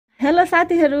Hello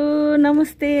साथीहरु,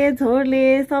 नमस्ते।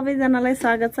 झोरले सबैजनालाई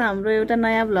स्वागत छ हाम्रो एउटा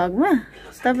नयाँ भ्लगमा।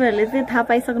 तपाईहरुले चाहिँ थाहा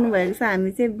पाइसक्नु भएको छ,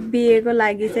 हामी चाहिँ बिहेको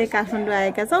लागि चाहिँ काठमाडौँ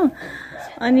आएका छौं।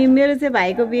 अनि मेरो चाहिँ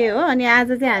भाइको बिहे हो। अनि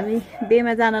आज चाहिँ हामी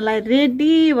बिहेमा जानलाई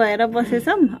रेडी भएर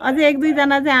बसेछौं। अझै एक दुई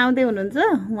जना चाहिँ आउँदै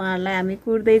हुनुहुन्छ, उहाँहरुलाई हामी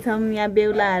कुर्दै छौं। यहाँ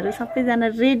बेउलाहरु सबैजना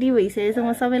रेडी भइसकेछ।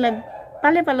 म सबैलाई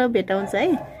पाले पालो भेटाउँछु है।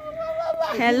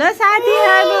 हेलो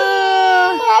साथीहरु,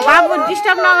 बाबु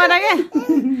डिस्टर्ब नगर के।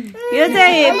 यो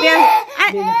चाहिँ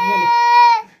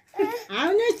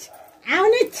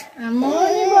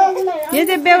यो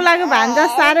चाहिँ बेउलाको भान्जा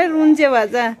साह्रै रुन्चे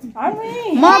भन्छ।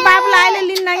 म बाबुलाई अहिले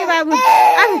लिन्न कि बाबु।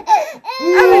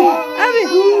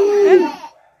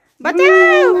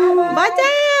 बचाऊ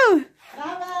बचाऊ।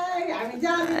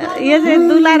 यो चाहिँ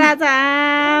दुला राजा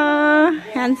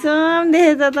ह्यान्डसम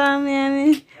देखेछ त।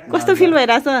 हामी कस्तो फिल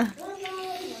भइरहेछ?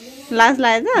 लाज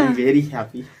लागेछ? Very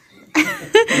happy.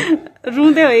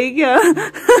 रुँदै हो कि हो?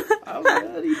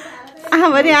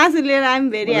 आमाभरि आँसु लिएर आमी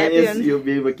भेरी ह्यापी हुन्छ। यो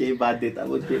बेबी केही बाध्यता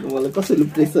हो के मलाई कसैले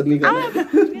प्रेसर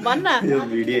निकाल्नु भन्न। यो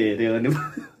भिडियो हेर्यो भने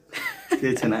के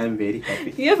छैन, आमी भेरी ह्यापी।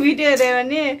 यो भिडियो हेर्यो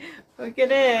भने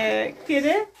के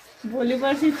रे भोलि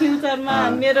पर्सि फ्युचरमा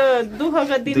मेरो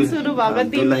दुःखको दिन सुरु भएको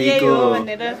दिन यही हो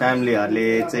भनेर फ्यामिलीहरुले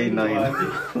चाहिँ नहेर्नु।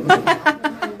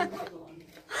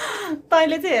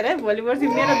 तैले चाहिँ हेर, भोलि पर्सि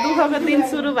मेरो दुःखको दिन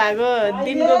सुरु भएको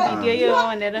दिनको भिडियो यो हो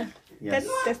भनेर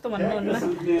त्यस्तो भन्नुहुन्न।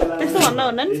 त्यस्तो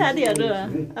भन्नुहुन्न नि साथीहरु।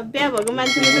 अब बिहा भएको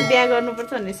मान्छेले चाहिँ बिहा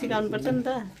गर्नुपर्छ भन्ने सिकाउनु पर्छ नि त।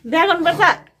 बिहा गर्नुपर्छ,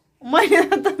 मैले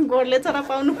त गोडले छोरा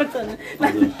पाउनुपर्छ नि।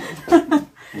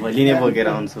 भोलि नै बोकेर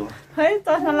आउँछु है।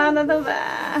 चस्मा लाउँदा त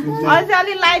अझै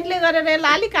अलि लाइटले गरेर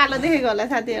यसलाई अलिक कालो देखेको होला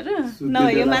साथीहरु।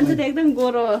 नभए यो मान्छे त एकदम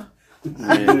गोरो हो।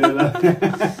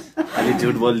 अलि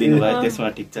झुट बोलिदिनु भयो, त्यसमा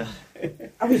ठिक छ।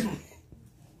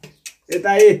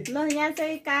 ल यहाँ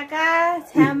चाहिँ काका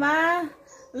छ्यामा।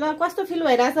 ल कस्तो फिल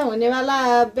भइरहेछ? हुनेवाला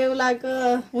बेउलाको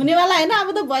हुनेवाला होइन, अब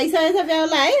त भइसकेछ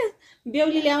बेउला है।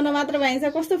 बेउली ल्याउन मात्र भइन्छ।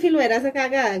 कस्तो फिल भइरहेछ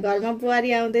काका? घरमा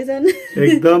बुहारी आउँदैछन्।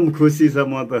 एकदम खुसी छ,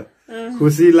 म त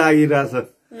खुसी लागिरहेछ।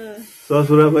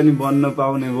 ससुरा पनि बन्न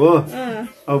पाउने भयो,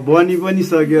 अब बनी पनि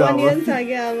सक्यो। अब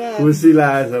खुसी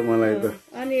लागेछ मलाई त।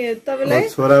 अनि तपाईलाई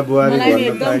छोरा बुहारी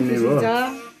भन्न पाइने भयो।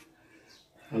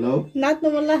 हेलो, नाच्नु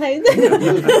मन लाग्छ?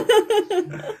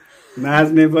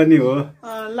 नाच्ने पनि हो।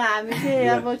 ल हामी चाहिँ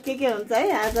अब के हुन्छ है।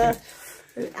 आज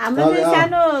हाम्रो चाहिँ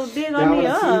सानो बिहे गर्ने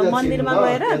हो मन्दिरमा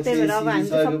गएर। त्यही भएर अब हामी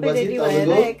सबै रेडी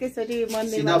भएर एकैचोटि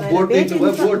मन्दिरमा गएर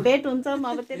भेट हुन्छ। म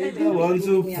अब त्यतै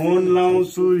भन्छु फोन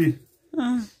लाउँछु।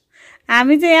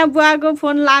 हामी चाहिँ यहाँ बुवाको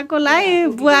फोन लाएकोलाई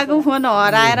बुवाको फोन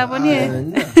हराएर पनि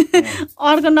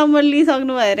अर्को नम्बर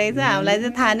लिइसक्नु भयो रहेछ। हामीलाई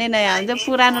चाहिँ थाहा नै नै। हामी चाहिँ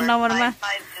पुरानो नम्बरमा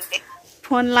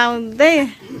फोन लाउँदै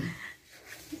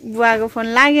बुवाको फोन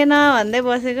लागेन भन्दै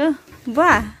बसेको।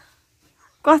 बुवा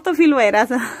कस्तो फिल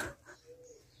भइरहेछ?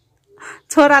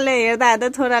 छोराले हेर्दा हेर्दा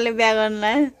छोराले बिहा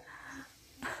गर्नुलाई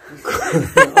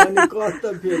कस्तो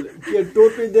फिल? के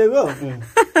टोपी दिएको?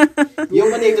 यो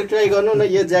पनि एकचोटि ट्राई गर्नु न।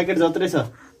 यो ज्याकेट जत्रै छ।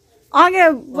 अघि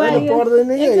पर्दैन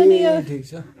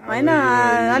होइन,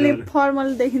 अलिक फर्मल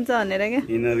देखिन्छ भनेर क्या।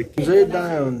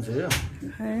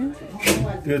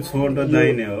 त्यो छोटो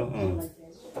दाहिने हो।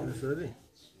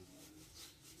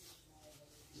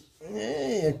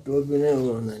 टोपी नै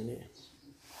हो।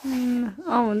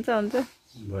 हुन्छ हुन्छ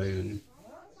भयो नि।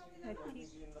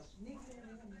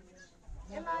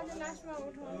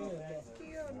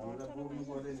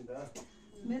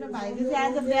 मेरो भाइको चाहिँ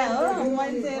आज बिहा हो।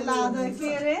 मैले चाहिँ लाउँदा के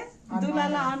अरे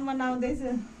दुलालाई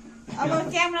अनमनाउँदैछु। अब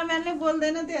क्यामराम्यानले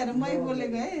बोल्दैन, त्यो भएर मै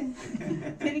बोलेको है।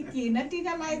 फेरि किन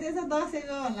टिका लगाइदिएछ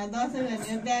दसैँको भन्ला। दसैँ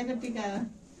भनेर बिहाको टिका हो।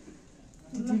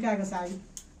 टिकाको साइड,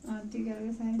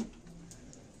 टिकाको साइड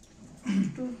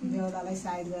बेहुलालाई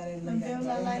साइड गरेर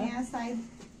बेहुलालाई यहाँ साइड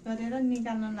गरेर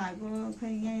निकाल्न लाग्यो। खै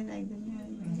यहीँ राखिदिनु।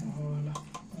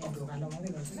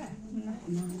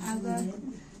 आज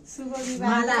शुभ विवाह।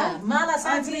 माला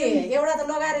साँच्ची एउटा त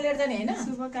लगाएर लिएर जाने होइन,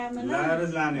 शुभकामना लाएर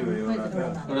जाने भयो।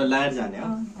 एउटा लाएर जाने हो।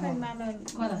 खै माला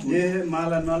ए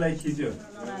माला नलाई खिच्यो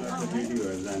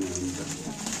भिडियोहरु जाने हुन्छ।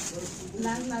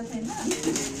 लाज छैन।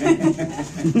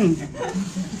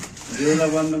 बेला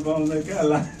बन्न पाउँछ क्या?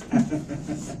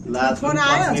 लाज फोन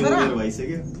आयो छोरा?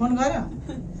 भइसक्यो। फोन गर।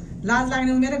 लाज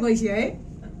लाग्ने उमेरै गइसक्यो है।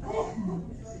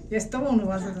 यस्तो पो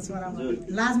हुनुपर्छ त छोरा।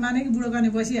 लाज माने कि बुढो गर्ने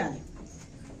बसिहाल्यो।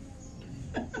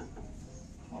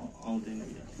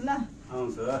 ल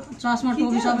आउँछ चस्मा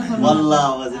टोपी सबै बल्ल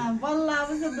आवाज बल्ल अब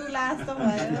चाहिँ दुला जस्तो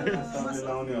भयो।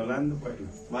 लाउने होला नि त पहिला।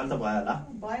 मलाई त भयो होला।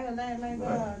 भयो होला। यसलाई त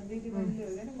दिदी बहिनीले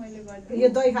हो नि, मैले गर्दै। यो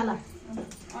दही खाला।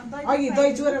 अघि दही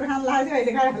चोरेर खान लाग्यो,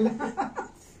 अहिले खाइहाल्ला।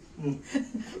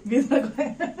 भित्र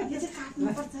गयो। यो चाहिँ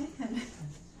काट्नुपर्छ है।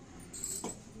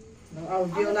 अब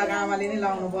बेहुला आमाले नै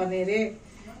लाउनु पर्ने रे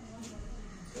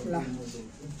ल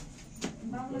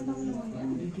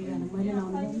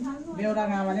बेहुला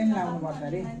आमाले नै लाउनु पर्छ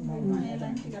रे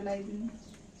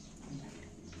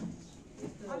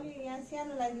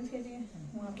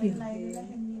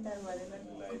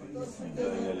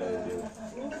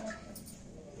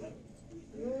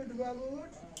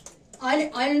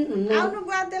आउनु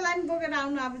बाध्य लाइन बोकेर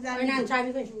आउनु अब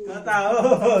कता हो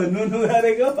नुनु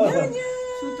गरेको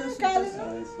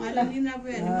अहिले निन्द्रा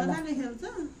पुग्यो भने मजाले खेल्छ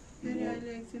फेरि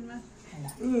अहिले एकछिनमा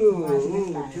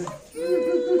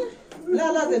ल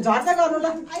ल झट्ट गर्नु ल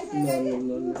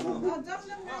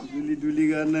डुली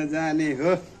गर्न जाने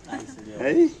हो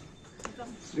है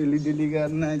डुली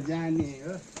गर्न जाने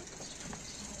हो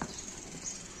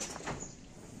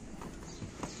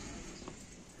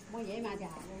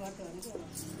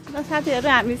ल साथीहरू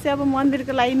हामी चाहिँ अब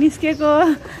मन्दिरको लागि निस्केको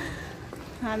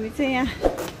हामी चाहिँ यहाँ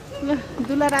ल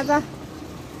दुला राजा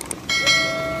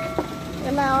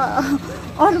यसलाई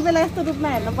अरू बेला यस्तो रूपमा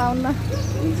हेर्न पाउन्न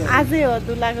आजै हो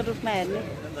दुलाको रूपमा हेर्ने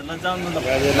ल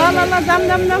ल ल जाम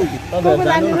जाम जाम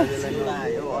जानु ल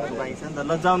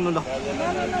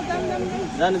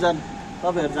जानु जानु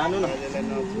तपाईँहरू जानु न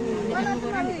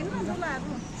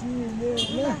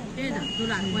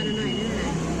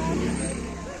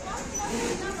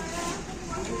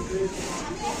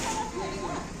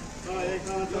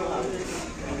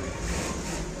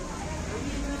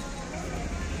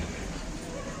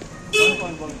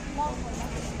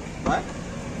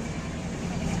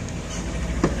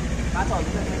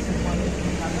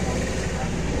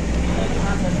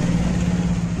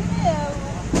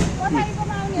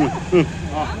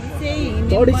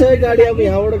चढिसक्यो गाडी अब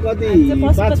यहाँबाट कति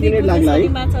 5 मिनट लाग्ला है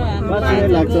 5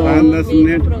 मिनट लाग्छ 5-10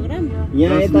 मिनट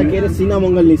यहाँ यता के अरे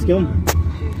सिनामङ्गल निस्क्यौँ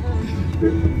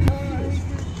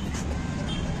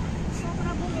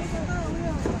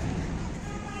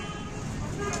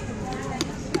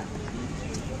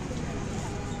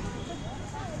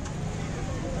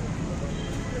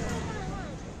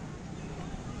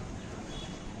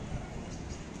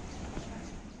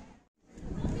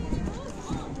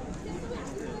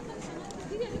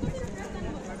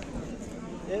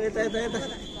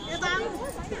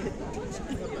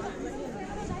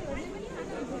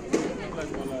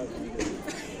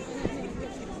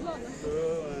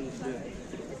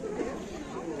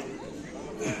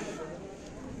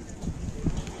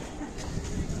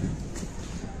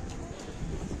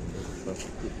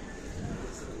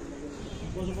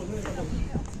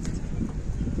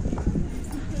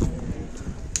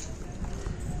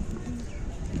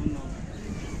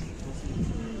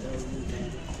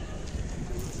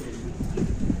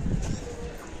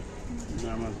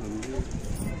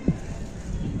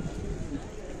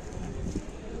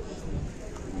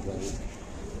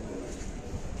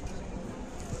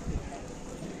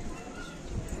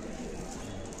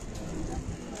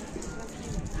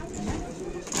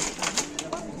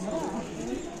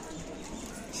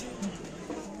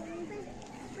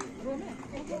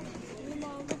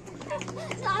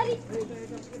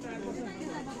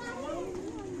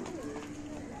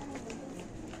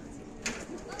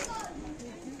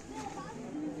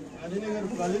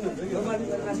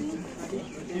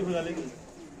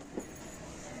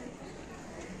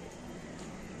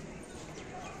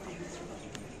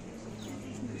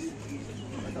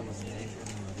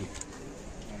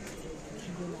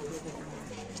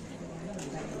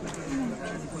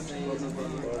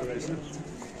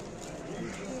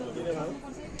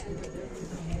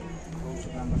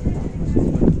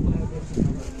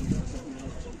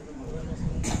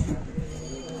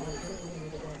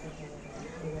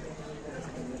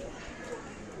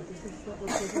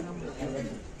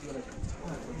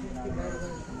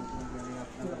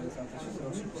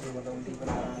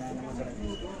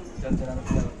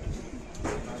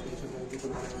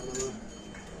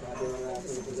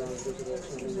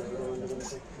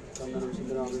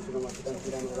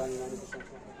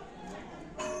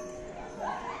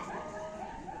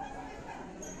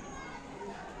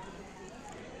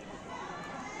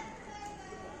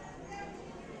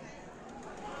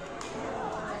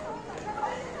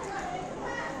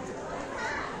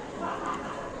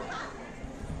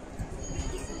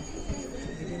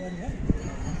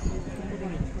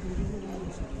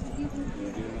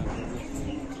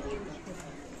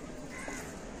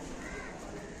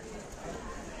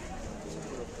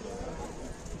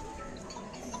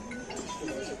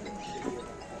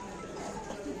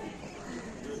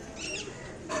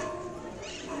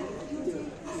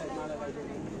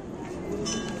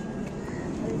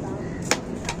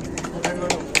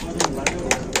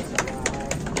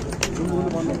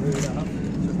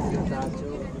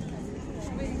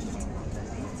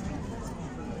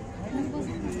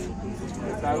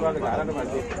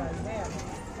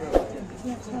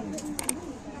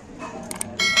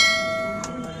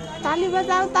ताली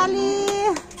बजाऊ ताली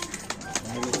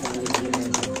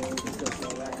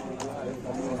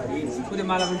पूरे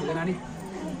माला पनि हुँदैन नि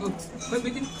खोइ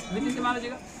बितिन त्यो माला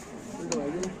चाहिँ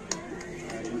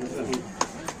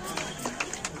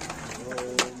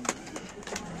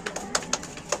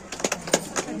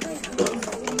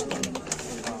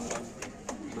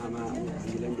मामा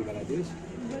गिलान टिका दिनुहोस्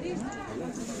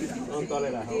तलै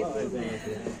राख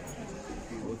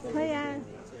खै यार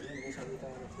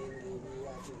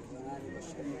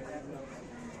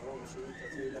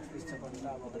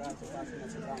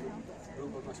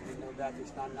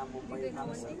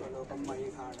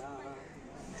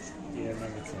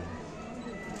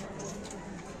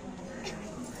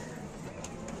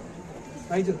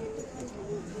आइजो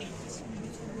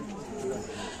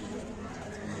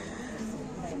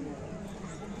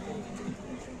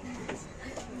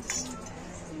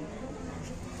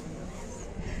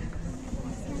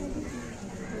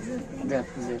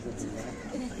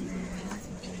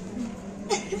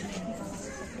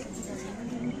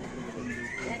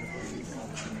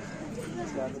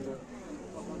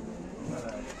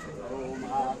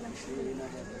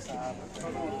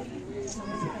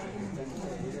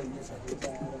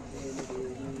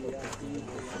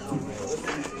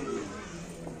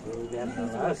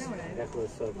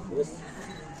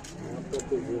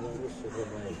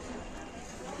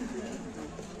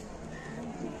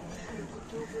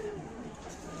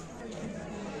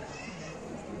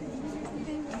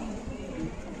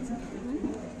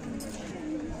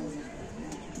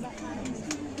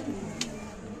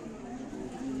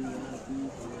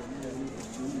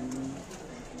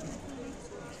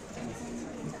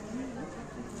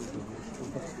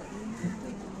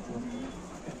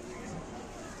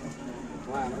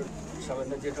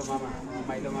सबभन्दा जेठो मामा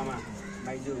माइलो मामा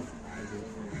माइजू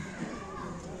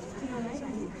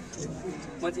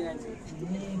म चाहिँ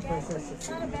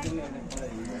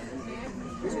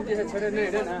त्यसो छोडेर नै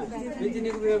हेर न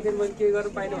मितिनीको बिहे फेरि मैले के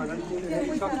गर्नु पाइनँ भनेर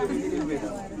सक्यो मितिनीको बिहे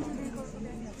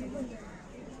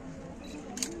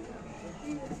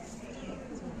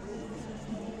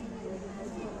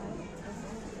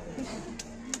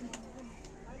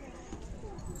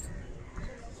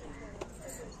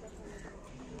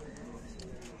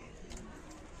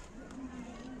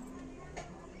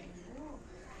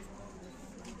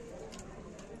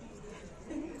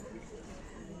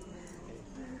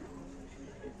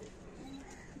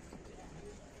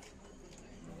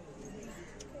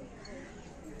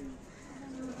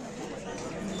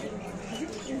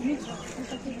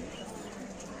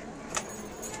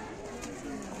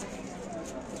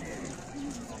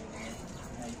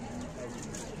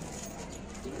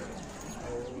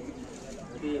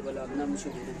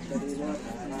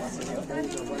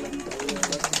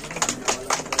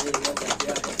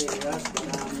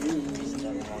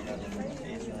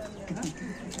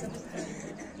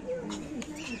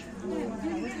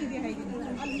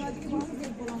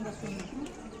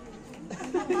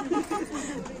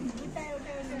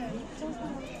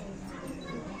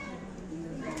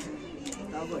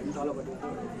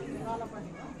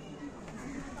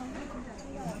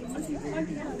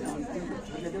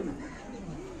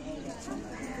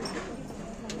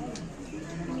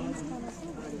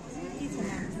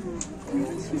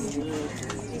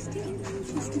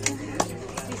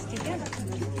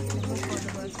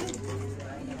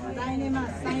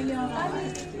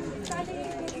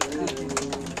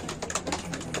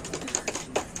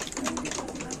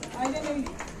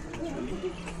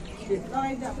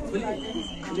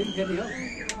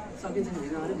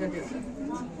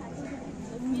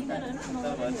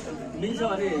मिल्छ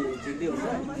भने झिक्दै हुन्छ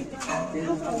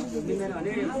मिल्दैन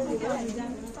भने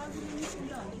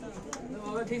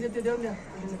अब ठिक छ त्यो देऊ न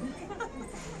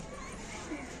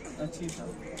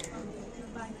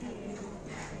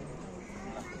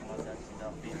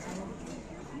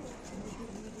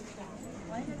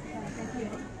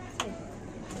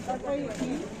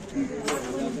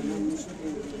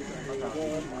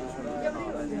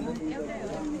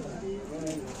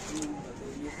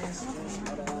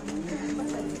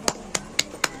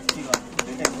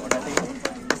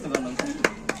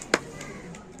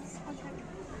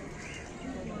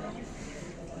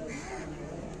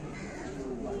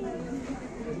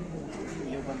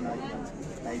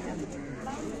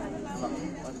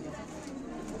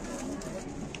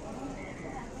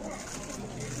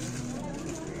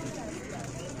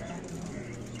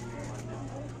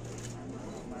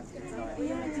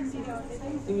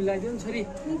तिमी लगाइदिनु छोरी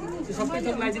त्यो सबै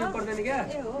थोक लगाइदिनु पर्दैन क्या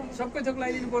सबै थोक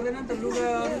लगाइदिनु पर्दैन नि त लुगा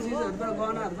अरू चिजहरू त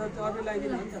गहनाहरू त अरू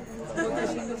लगाइदिनु हो नि त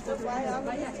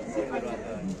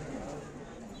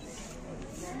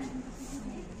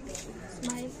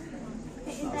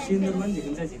सिन्दुरमा पनि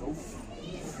झिकिन्छ झिकौँ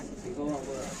अब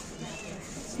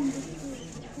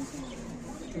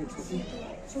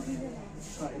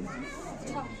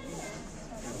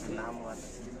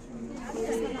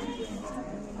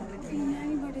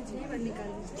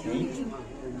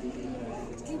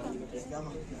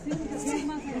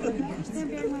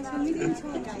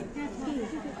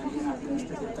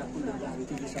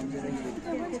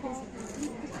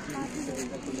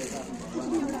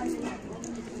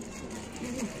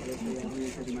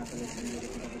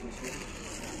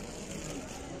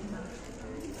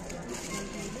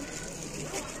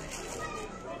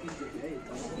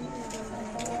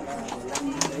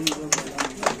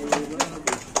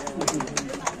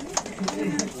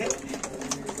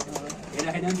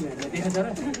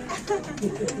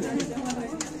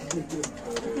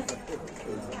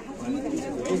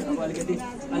अलिकति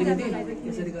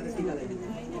यसरी गरेर टिका लगाइदिनु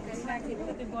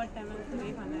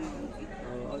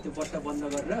त्यो बट्टा बन्द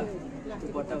गरेर त्यो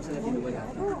बट्टा उसैलाई दिनुभयो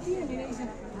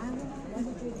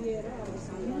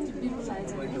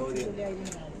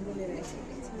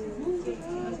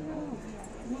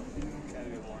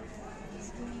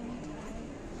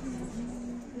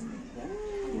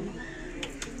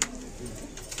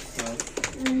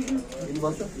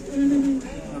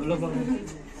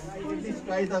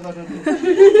ट्राई त गर्नु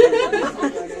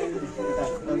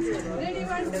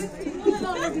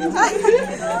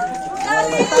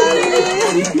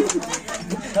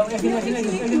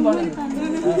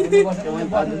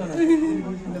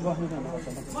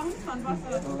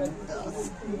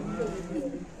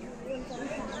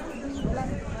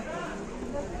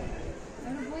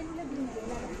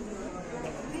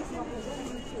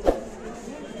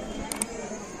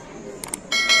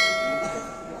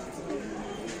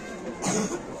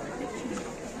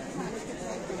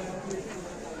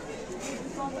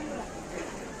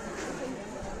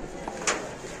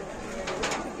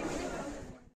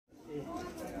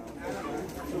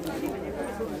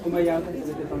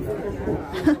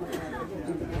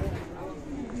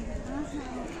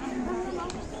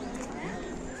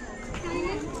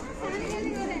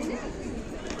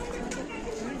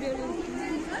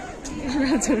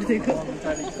छोडिदिएको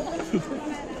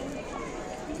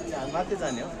माथि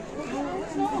जाने हो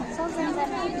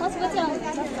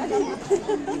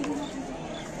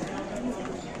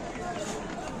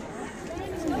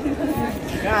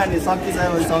कहाँ अनि सब्जी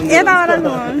चाहियो यताबाट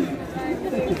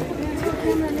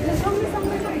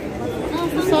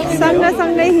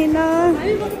सँगसँगै हिँड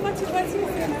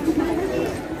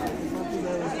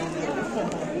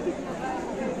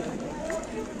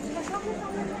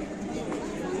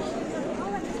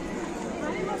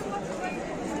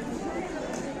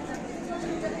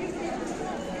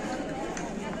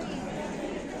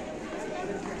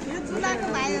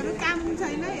भाइहरू काम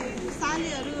छैन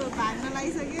सालीहरू भाग्न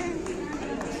लागिसके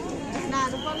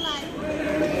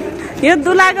यो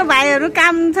दुलाको भाइहरू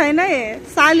काम छैन है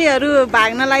सालीहरू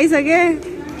भाग्न लागिसके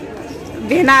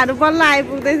भेनाहरू बल्ल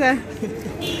आइपुग्दैछ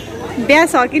बिहा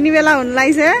सकिने बेला हुन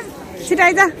लागिसक्यो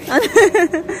छिटाइज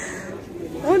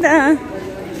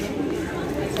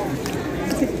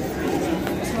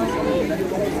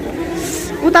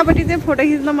उतापट्टि चाहिँ फोटो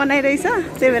खिच्न मनाइरहेछ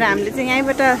त्यही भएर हामीले चाहिँ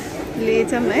यहीँबाट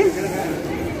लिएछौँ है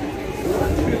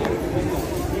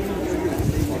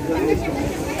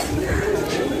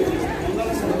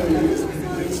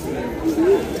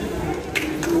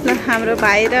हाम्रो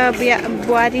भाइ र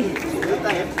बुहारी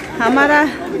हमारा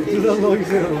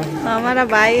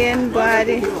भाइ एन्ड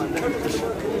बुहारी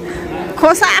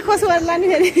खोसा खोस गर्ला नि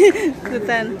फेरि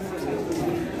जुत्ता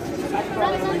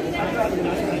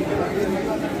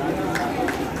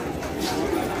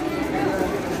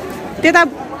त्यता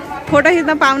फोटो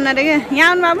खिच्न पाउन रे क्या यहाँ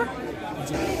आउनु बाबु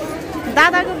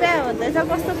दादाको बिहा हुँदैछ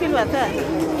कस्तो फिल भएको छ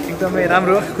एकदमै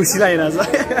राम्रो खुसी लागिरहेछ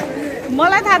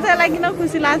मलाई थाहा छ यसलाई किन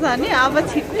खुसी लाग्छ भने अब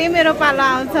छिट्टै मेरो पालो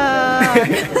आउँछ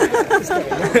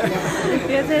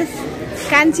यो चाहिँ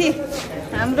कान्छी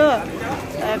हाम्रो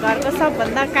घरको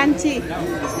सबभन्दा कान्छी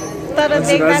तर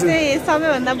देख्दा चाहिँ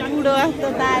सबैभन्दा बुढो जस्तो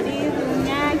दारी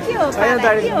के हो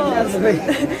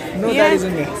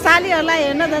सालीहरूलाई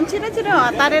हेर्न झन् छिटो छिटो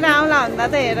हतारेर आउँला भन्दा त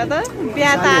हेर त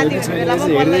बिहा त आदि हुने बेलामा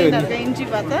बल्ल यिनीहरूको इन्ट्री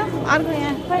भयो त अर्को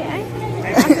यहाँ खै है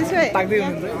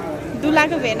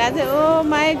दुलाको भेना चाहिँ ओ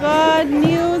माई गड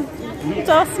न्यू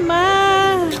चस्मा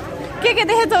के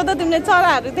देखेछौ त तिमीले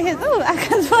चराहरू देखेछौ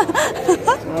आकाशमा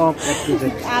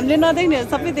हामीले नदेख्नेहरू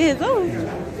सबै देखेछौ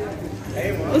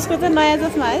उसको चाहिँ नयाँ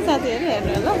चस्मा है साथीहरू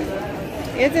हेर्नु ल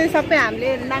यो चाहिँ सबै हामीले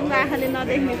नाङ्गो आँखाले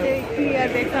नदेख्ने चाहिँ क्लियर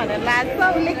देख्छ भनेर लाग्छ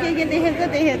उसले के देखेछ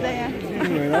यहाँ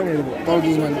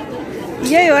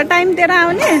यही हो टाइम तेरो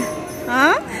आउने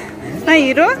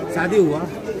हिरो शादी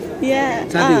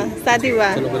हुआ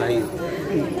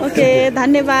ओके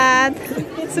धन्यवाद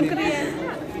शुक्रिया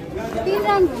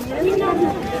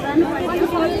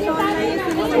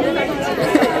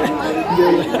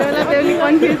बेहुली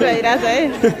कन्फ्युज भइरहेछ है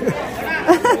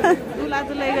दुला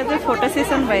दुलाईको चाहिँ फोटो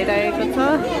सेसन भइरहेको छ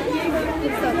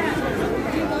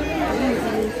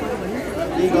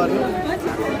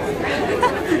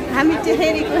हामी चाहिँ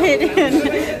हेरेको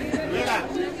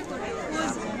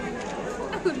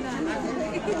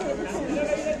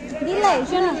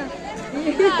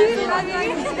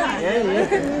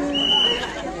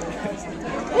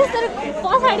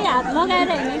पछाडि हात लगाएर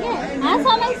होइन क्या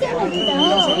समस्या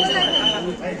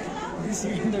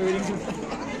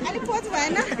अलिक पोज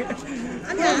भएन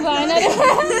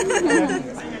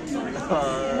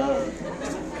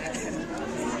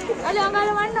अलि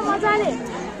अगाडि बढ्न मजाले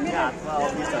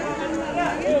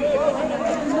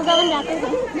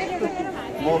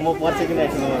म पर्छ कि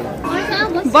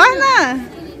बस्न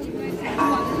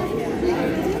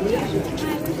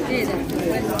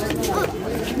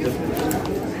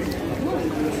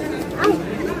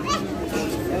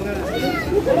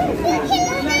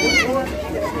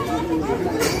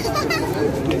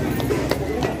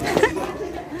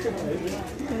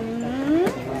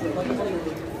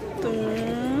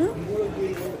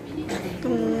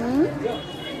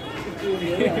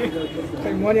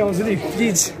मनी आउँछु नि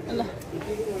प्लिज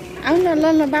आउनु ल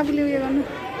ल बाबुले उयो गर्नु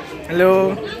हेलो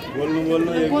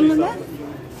बोल्नु न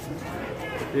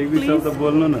एक दुई शब्द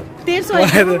बोल्नु न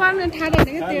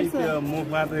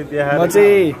म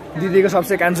चाहिँ दिदीको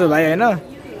सबसे कान्छो भाइ होइन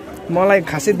मलाई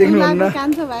खासै देख्नुहुन्न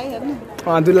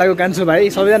दुलाको कान्छो भाइ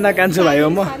सबैजना कान्छो भाइ हो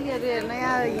म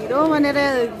हिरो भनेर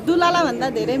दुलालाई भन्दा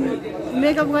धेरै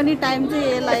मेकअप गर्ने टाइम चाहिँ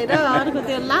यसलाई र अर्को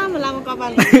त्यो लामो लामो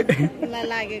कपाल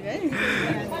लागेको है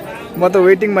म त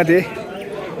वेटिङमा थिएँ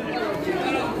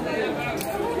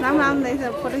राम्रो आउँदैछ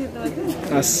फोटो खिच्नु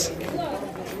हस्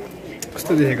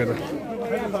कस्तो देखेको त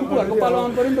फुपूहरुको पालो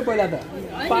आउनु पर्यो नि त पहिला त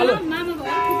पालो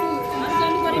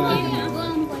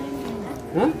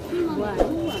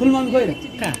ठुलमामी खोइ र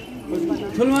कहाँ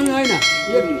ठुलमामी होइन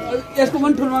यसको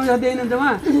पनि ठुलमामी जति आइनुहुन्छ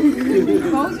उहाँ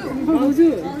भाउजू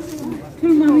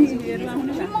ठुलमामी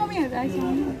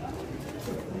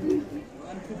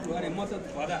म त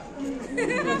भदा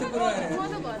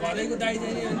भदैको दाइ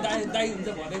चाहिँ दाइ हुन्छ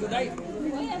भदैको दाइ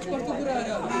कस्तो कुरा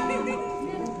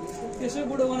त्यसै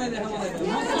बुढो बनाइदिएको मलाई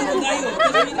दाइ हो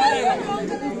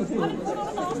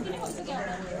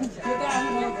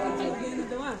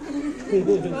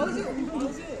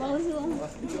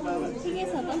ठिकै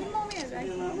छ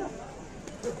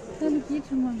त के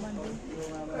ठुलमामी भन्दै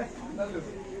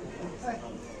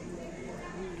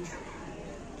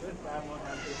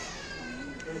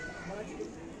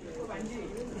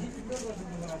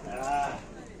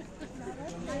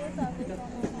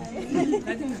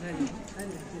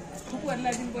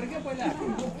फुपूहरुलाई दिनु पर्यो क्या पहिला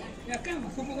यहाँ कहाँ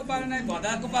फुपूको पालो नै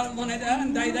भदाको पालो बनाइदियो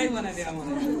दाइ दाइ बनाइदियो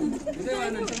मलाई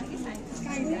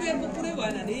पुरै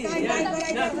भएन नि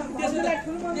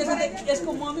यसको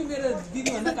मम्मी मेरो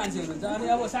दिदीभन्दा कान्छी हुनुहुन्छ अनि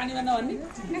अब सानीमा नभन्ने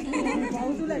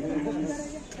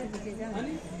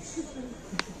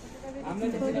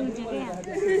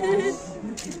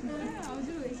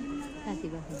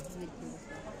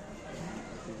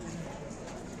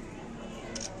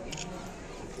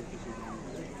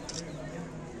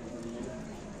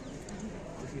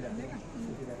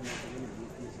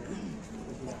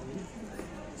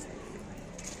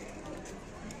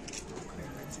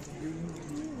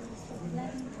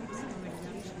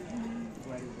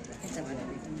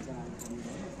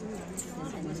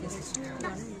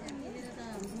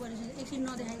एकछिन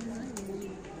नदेखाइदिनु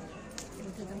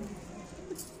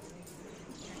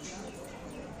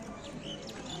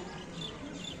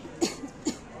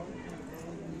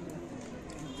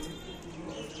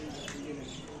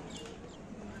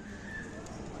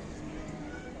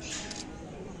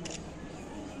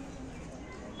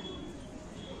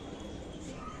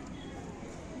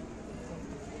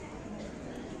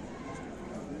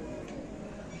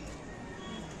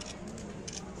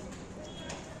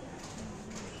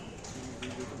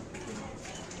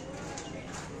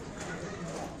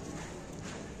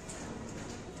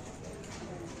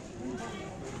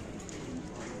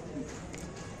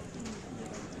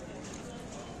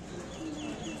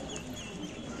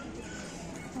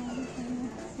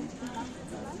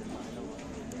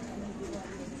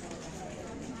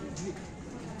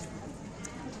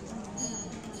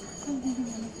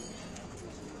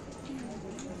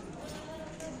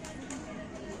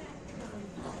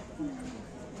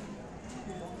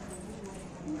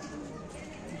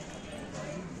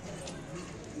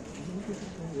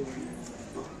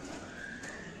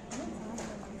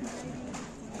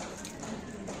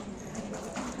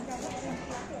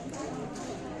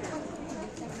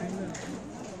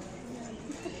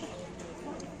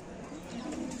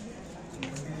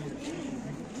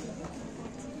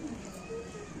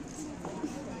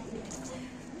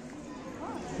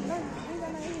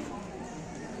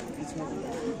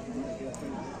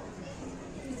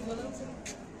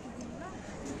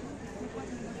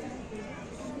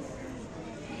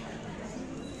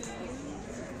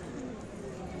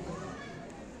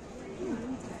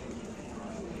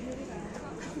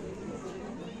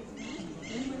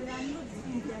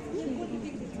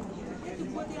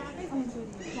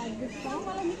What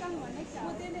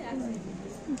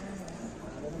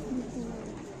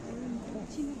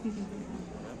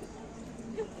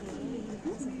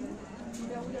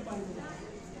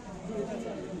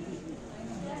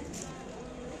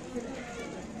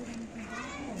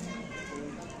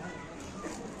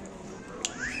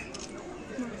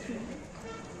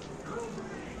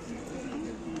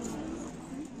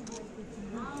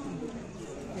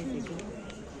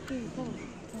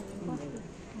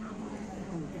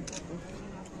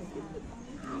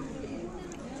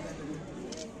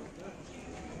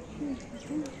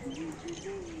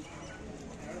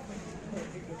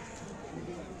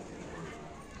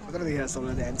are the some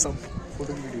handsome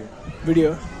photo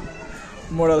video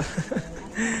model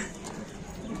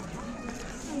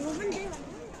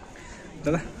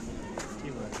Dada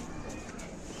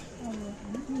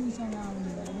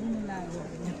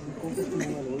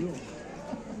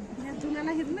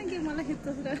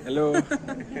Hello,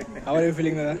 how are you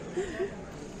feeling, Dada?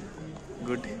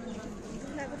 Good.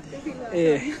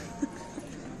 Hey,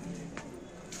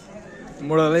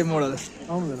 model. Hey,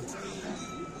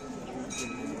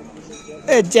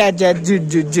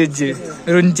 ju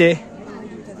runche.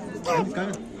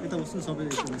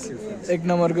 एक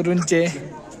नम्बरको रुन्चे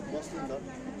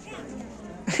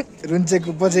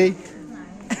रुन्चेको पछि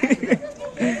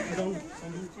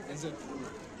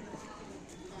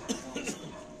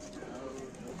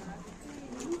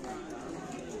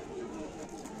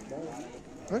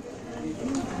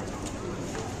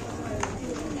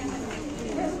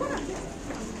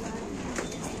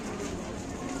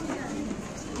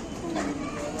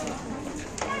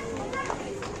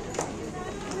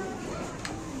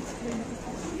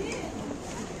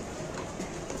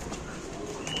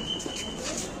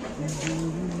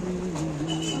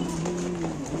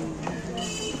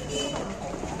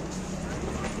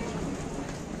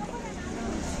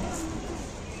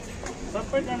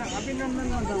सबैजना अभिनन्दन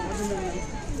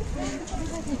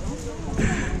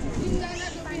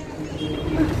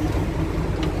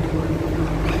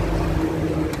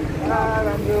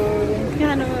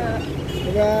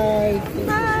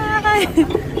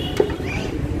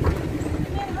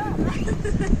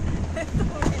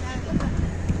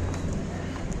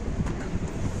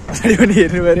पछाडि पनि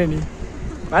हेर्नु पर्यो नि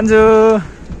भान्जु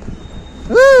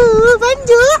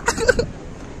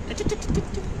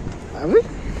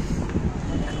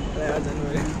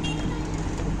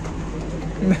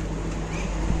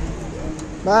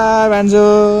बाई भान्जु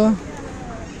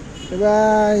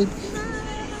बाई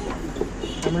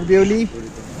हाम्रो बेहुली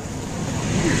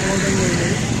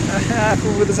आफू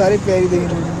त साह्रै प्यारी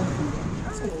देखिनु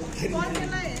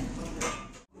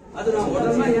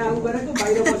होटलमा यहाँ गरेको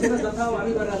बाहिर बसेर जथा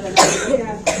हामी गरेर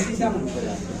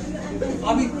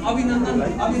अभिनन्दन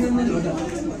होटल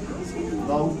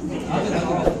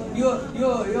यो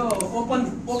ओपन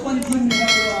जिम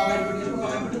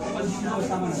अगाडिपट्टि ओपन जिमको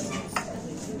सामान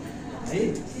है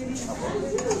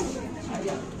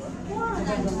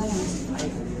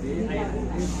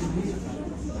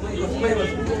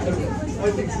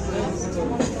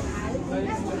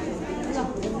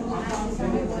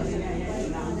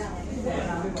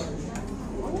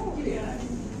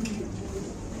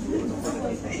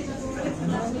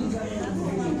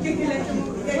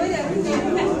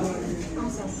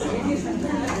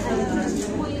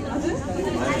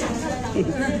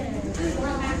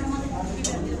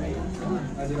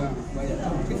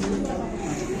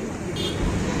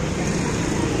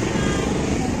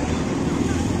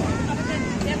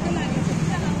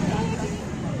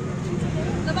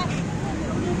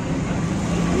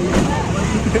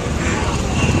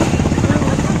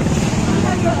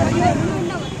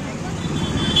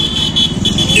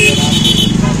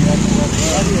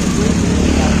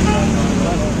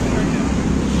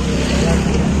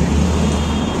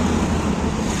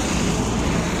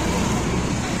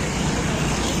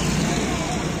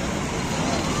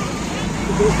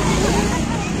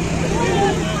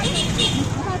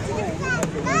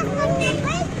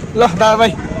ल दादा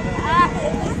बाई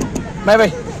बाई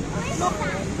बाई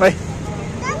बाई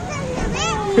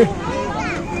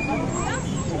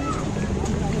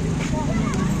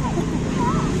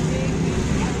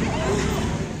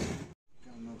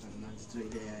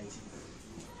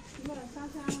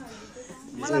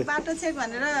मलाई बाटो छेक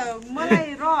भनेर मलाई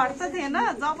रहर त थिएन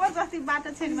जबरजस्ती बाटो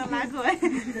छेक्न लाग्यो है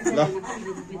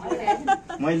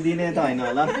मैले दिने त हैन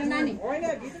होला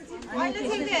मैले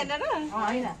छेक्ने हैन र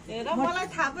हेर मलाई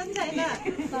थाहा पनि छैन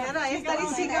हेर यसरी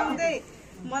सिकाउँदै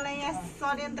मलाई यहाँ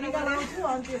षड्यन्त्र गराउँछु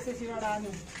अनि त्यसैबाट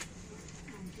आनु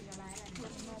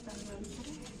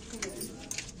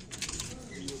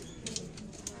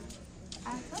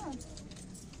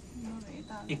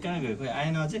कहाँ गयो खोइ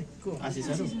आएन अझै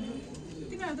आशिषहरू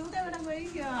तिमीहरू त उतैबाट गयो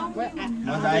कि म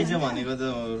त आइज भनेको त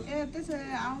ए त्यसो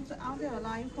आउँदै होला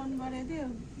आई फोन गरेको थियो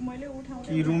मैले उठाउँदै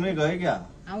कि रुमै गयो क्या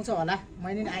आउँछ होला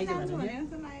मैले नि आइज भने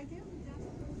जस्तो लागेको थियो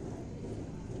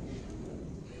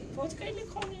भोज कहिले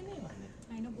खुवाउने नि भने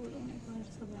हैन बोलाउने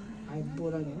गर्छ भने आइ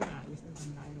बोलाउने हो आफैले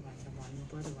आएर भनेर भन्नु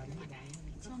पर्यो भने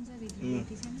संसारी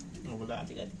भेटी छैन बोला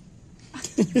आजकल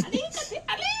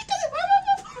अलिकति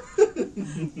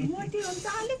मोटी हुन्छ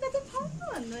अलिकति फाउनु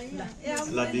भन्नु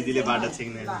ल दिदीले बाटो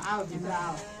छिक्ने आऊ भित्र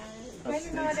आऊ मैले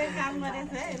नगरेको काम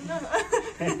गरेछ है ल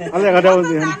अलि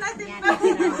घटाउँदै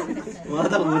म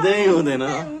त हुँदै हुँदैन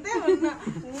हुँदै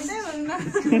हुन्न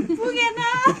पुगेन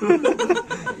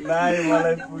नाइ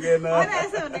मलाई पुगेन होइन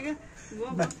यसो भनेको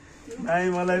नाइ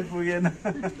मलाई पुगेन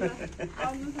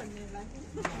आउनु भन्नेलाई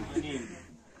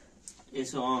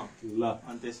यसो ल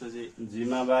अनि त्यसपछि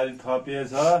जिम्मेवारी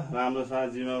थपिएछ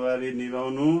राम्रोसँग जिम्मेवारी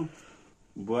निभाउनु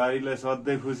बुहारीलाई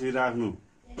सधैँ खुसी राख्नु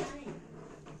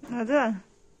हजुर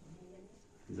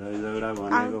झै झगडा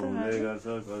भनेको हुँदै गर्छ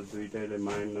दुइटैले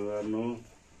माइन्ड नगर्नु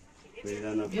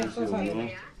दुईजना खुसी हुनु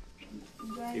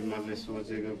तिमीहरूले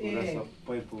सोचेको कुरा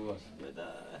सबै पुगोस्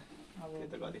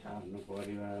आफ्नो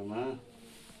परिवारमा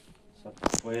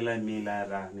सबैलाई मिलाएर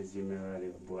राख्ने जिम्मेवारी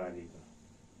हो बुहारीको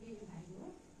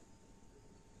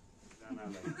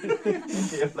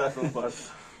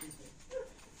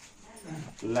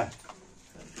ल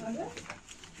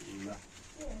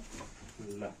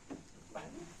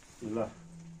ल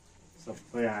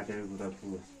सबै आँटेको कुरा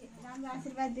पुगोस् राम्रो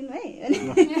आशीर्वाद दिनु है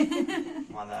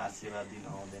मलाई आशीर्वाद दिन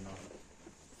आउँदैन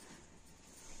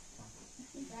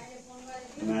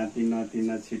नाति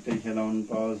नातिना छिट्टै खेलाउनु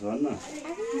पाओस् भन्न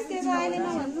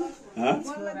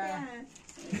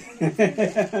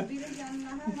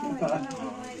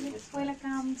पहिला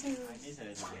काम चाहिँ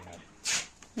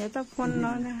यो त फोन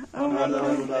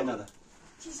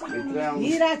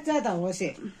हिराख्छ त होसे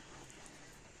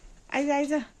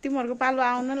आइज तिमीहरूको पालो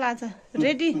आउनु लाग्छ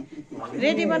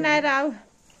रेडी बनाएर आऊ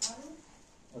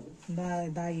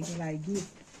दागीको लागि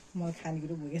म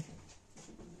खानेकुरो पुगेँ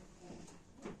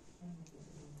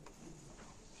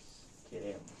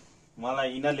मलाई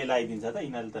यिनीहरूले लगाइदिन्छ त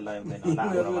यिनीहरूले त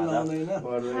लगाउँदैन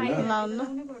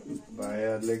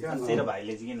भाइहरूले क्या तेरो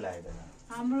भाइले चाहिँ किन लगाइदिएन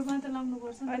हाम्रोमा त लाउनु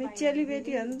पर्छ अनि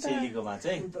चेलीबेटी हो नि त चेलीकोमा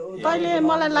चाहिँ तैँले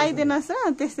मलाई लगाइदिनुहोस् र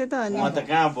त्यस्तै त हो नि म त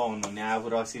कहाँ पाउनु नि आफू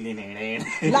रक्सी लिने हिँडे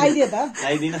लगाइदिए त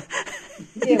लगाइदिन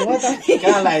ए हो त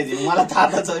कहाँ लगाइदिनु मलाई थाहा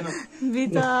त छैन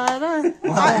बिचरा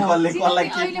कसलाई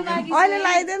के अहिले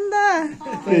लगाइदियो नि त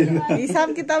हिसाब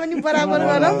किताब पनि बराबर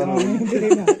गरौँ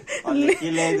कसले के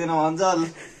ल्याइदिनु भन्छ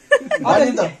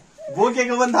अनि त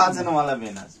बोकेको पनि थाहा छैन मलाई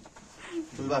भेनाज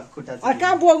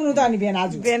कहाँ बोक्नु त अनि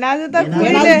भेनाजु भेनाजु त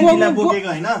बोकेको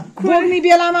होइन बोक्ने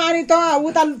बेलामा अनि त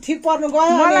उता ठिक पर्नु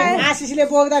गयो आशिषले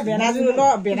बोक्दा भेनाजु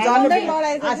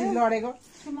आशिष लडेको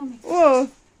ओ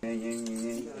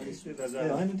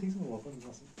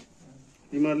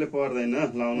तिमीहरूले पर्दैन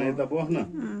लाउन यता बस्न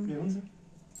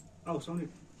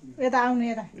यता आउनु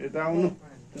यता आउनु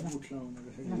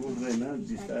उठ्दैन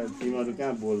तिमीहरू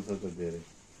कहाँ बोल्छ त धेरै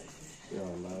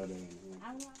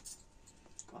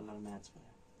कलर म्याच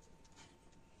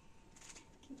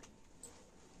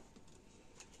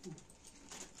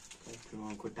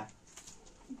भयो खुट्टा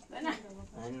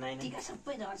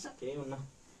केही हुन्न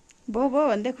भो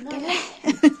भन्दै खुट्टाले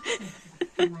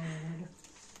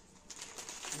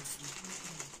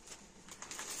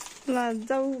ल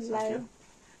जाऊ लायो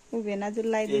ऊ भेनाजु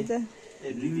लगाइदिन्छ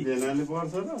भेनाले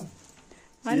पर्छ र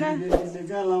होइन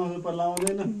कहाँ लाउँछ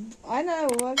लाउँदैन होइन हो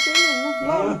केही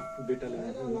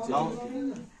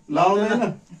लाउँदैन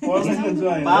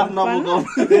पर्दैन पाप नबोकाउ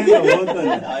हो त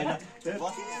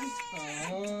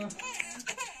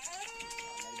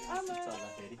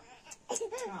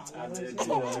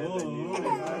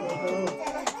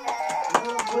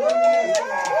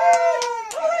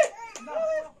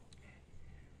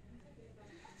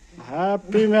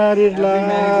Happy married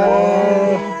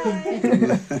life.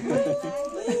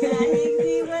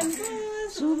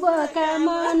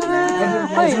 शुभकामना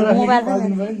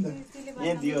मोबाइल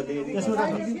ये दियो दे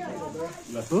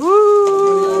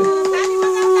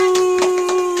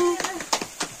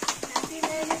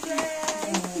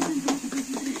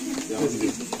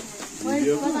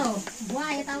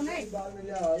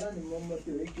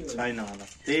छैन होला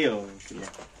त्यही हो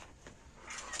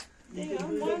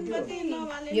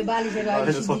यो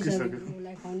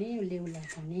बालिसलाई खाउने लेउलाई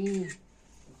खाने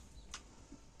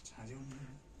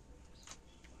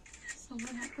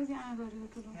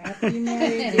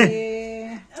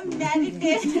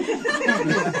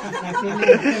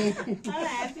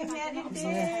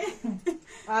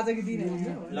आजको दिन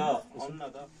ल आउनु न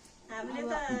त हामीले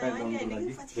त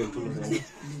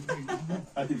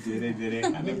अलि धेरै धेरै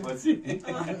खानेपछि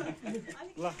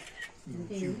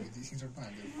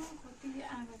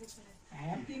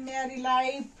ह्याप्पी म्यारी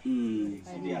लाइफ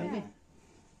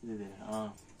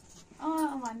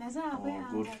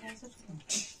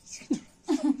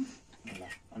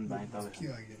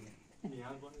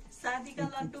साथीका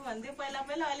लड्डु भन्थ्यो पहिला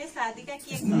पहिला, अहिले साथीका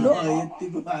केक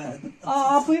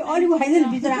अलिक खाइदिनु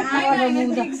बिचरा आएर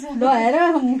लगेर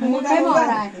मुखैमा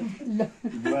हराए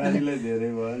बुहारीलाई धेरै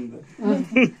भयो नि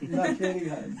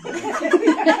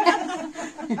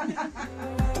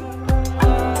त